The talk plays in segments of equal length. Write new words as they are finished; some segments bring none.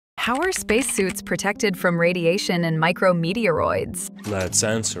How are spacesuits protected from radiation and micrometeoroids? Let's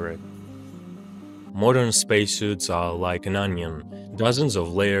answer it. Modern spacesuits are like an onion, dozens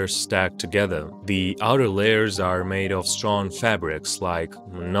of layers stacked together. The outer layers are made of strong fabrics like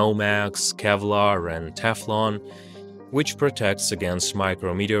Nomex, Kevlar, and Teflon, which protects against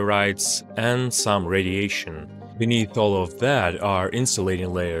micrometeorites and some radiation. Beneath all of that are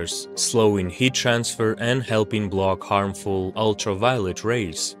insulating layers, slowing heat transfer and helping block harmful ultraviolet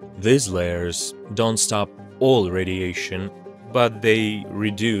rays. These layers don't stop all radiation, but they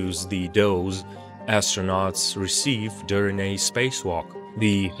reduce the dose astronauts receive during a spacewalk.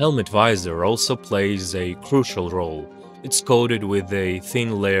 The helmet visor also plays a crucial role. It's coated with a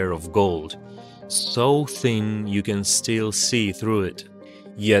thin layer of gold, so thin you can still see through it,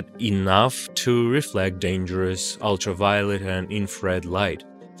 yet enough to reflect dangerous ultraviolet and infrared light.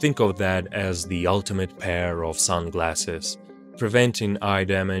 Think of that as the ultimate pair of sunglasses, preventing eye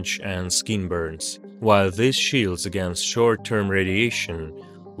damage and skin burns. While this shields against short-term radiation,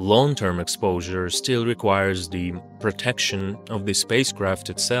 long-term exposure still requires the protection of the spacecraft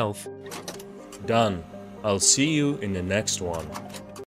itself. Done. I'll see you in the next one.